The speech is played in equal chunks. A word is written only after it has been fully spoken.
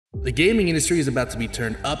The gaming industry is about to be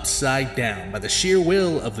turned upside down by the sheer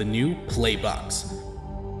will of the new Playbox.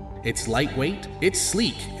 It's lightweight, it's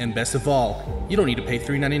sleek, and best of all, you don't need to pay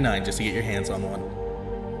 $3.99 just to get your hands on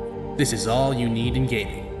one. This is all you need in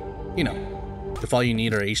gaming. You know, if all you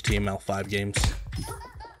need are HTML5 games.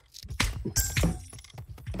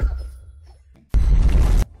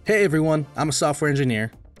 Hey everyone, I'm a software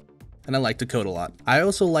engineer, and I like to code a lot. I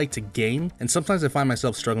also like to game, and sometimes I find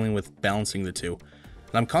myself struggling with balancing the two.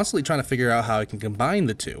 And I'm constantly trying to figure out how I can combine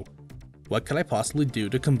the two. What could I possibly do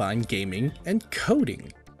to combine gaming and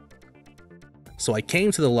coding? So I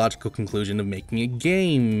came to the logical conclusion of making a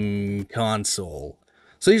game console.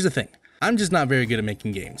 So here's the thing, I'm just not very good at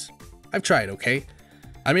making games. I've tried, okay?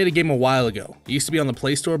 I made a game a while ago. It used to be on the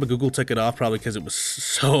Play Store, but Google took it off probably because it was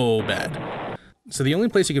so bad. So the only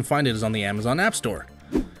place you can find it is on the Amazon App Store.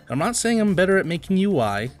 I'm not saying I'm better at making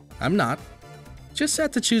UI, I'm not. Just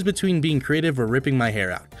had to choose between being creative or ripping my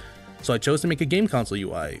hair out. So I chose to make a game console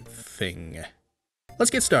UI thing.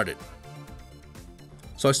 Let's get started.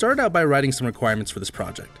 So I started out by writing some requirements for this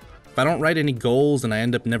project. If I don't write any goals, then I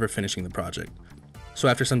end up never finishing the project. So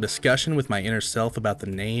after some discussion with my inner self about the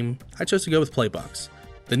name, I chose to go with Playbox.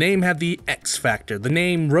 The name had the X factor. The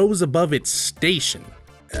name rose above its station.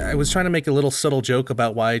 I was trying to make a little subtle joke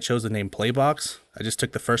about why I chose the name Playbox. I just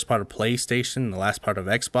took the first part of PlayStation and the last part of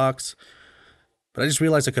Xbox. But I just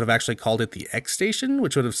realized I could have actually called it the X Station,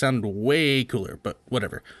 which would have sounded way cooler, but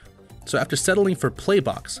whatever. So after settling for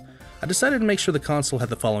Playbox, I decided to make sure the console had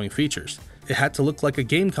the following features. It had to look like a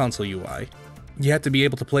game console UI. You had to be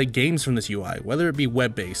able to play games from this UI, whether it be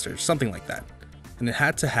web-based or something like that. And it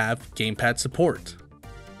had to have gamepad support.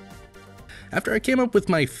 After I came up with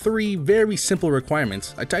my 3 very simple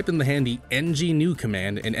requirements, I typed in the handy ng-new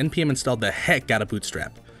command and npm installed the heck out of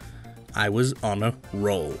Bootstrap. I was on a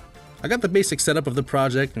roll. I got the basic setup of the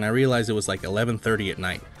project and I realized it was like 11:30 at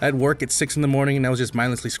night. I had work at 6 in the morning and I was just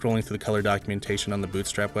mindlessly scrolling through the color documentation on the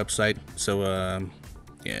Bootstrap website, so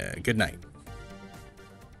yeah, good night.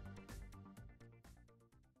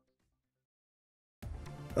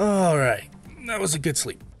 Alright, that was a good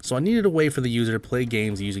sleep. So I needed a way for the user to play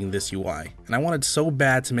games using this UI, and I wanted so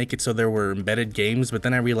bad to make it so there were embedded games, but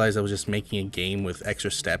then I realized I was just making a game with extra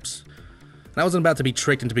steps. And I wasn't about to be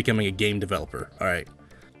tricked into becoming a game developer, alright.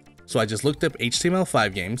 So I just looked up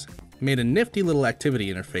HTML5 games, made a nifty little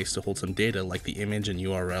activity interface to hold some data like the image and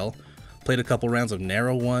URL, played a couple rounds of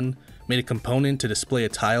Narrow One, made a component to display a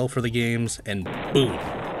tile for the games, and boom!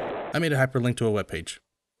 I made a hyperlink to a web page.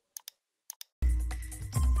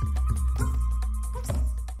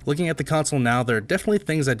 Looking at the console now, there are definitely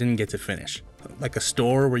things I didn't get to finish, like a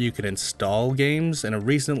store where you could install games and a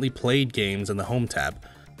recently played games in the Home tab.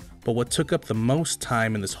 But what took up the most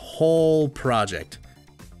time in this whole project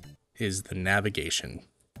is the navigation.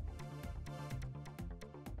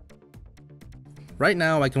 Right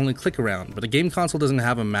now I can only click around, but a game console doesn't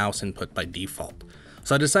have a mouse input by default.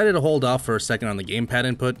 So I decided to hold off for a second on the gamepad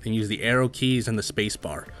input and use the arrow keys and the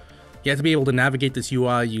spacebar. You have to be able to navigate this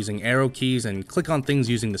UI using arrow keys and click on things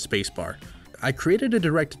using the spacebar. I created a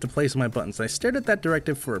directive to place on my buttons and I stared at that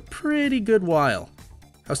directive for a pretty good while.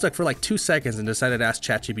 I was stuck for like 2 seconds and decided to ask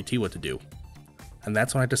ChatGPT what to do. And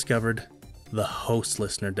that's when I discovered the host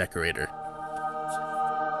listener decorator.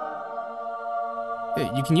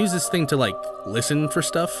 Yeah, you can use this thing to like listen for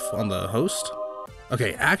stuff on the host.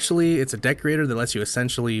 Okay, actually it's a decorator that lets you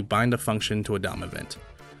essentially bind a function to a DOM event.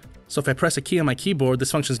 So if I press a key on my keyboard,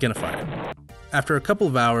 this function is gonna fire. After a couple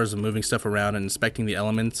of hours of moving stuff around and inspecting the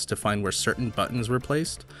elements to find where certain buttons were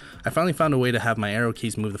placed, I finally found a way to have my arrow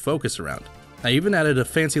keys move the focus around. I even added a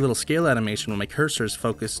fancy little scale animation when my cursor is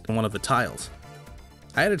focused on one of the tiles.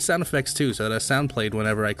 I added sound effects too, so that a sound played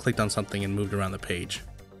whenever I clicked on something and moved around the page.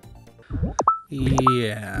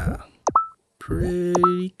 Yeah,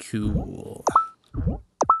 pretty cool.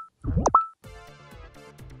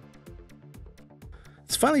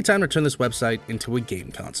 It's finally time to turn this website into a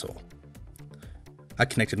game console. I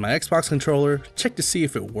connected my Xbox controller, checked to see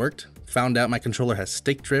if it worked, found out my controller has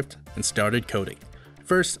stick drift, and started coding.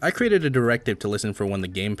 First, I created a directive to listen for when the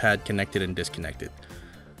gamepad connected and disconnected.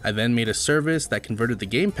 I then made a service that converted the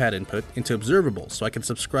gamepad input into observables so I could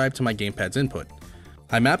subscribe to my gamepad's input.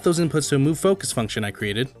 I mapped those inputs to a move focus function I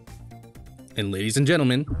created. And ladies and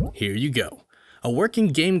gentlemen, here you go. A working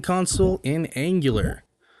game console in Angular.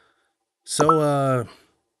 So,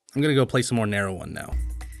 I'm gonna go play some more Narrow One now.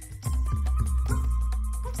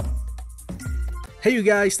 Hey you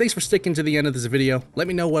guys, thanks for sticking to the end of this video. Let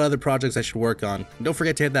me know what other projects I should work on. And don't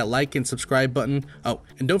forget to hit that like and subscribe button. Oh,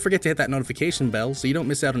 and don't forget to hit that notification bell so you don't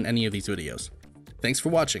miss out on any of these videos. Thanks for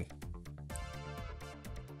watching.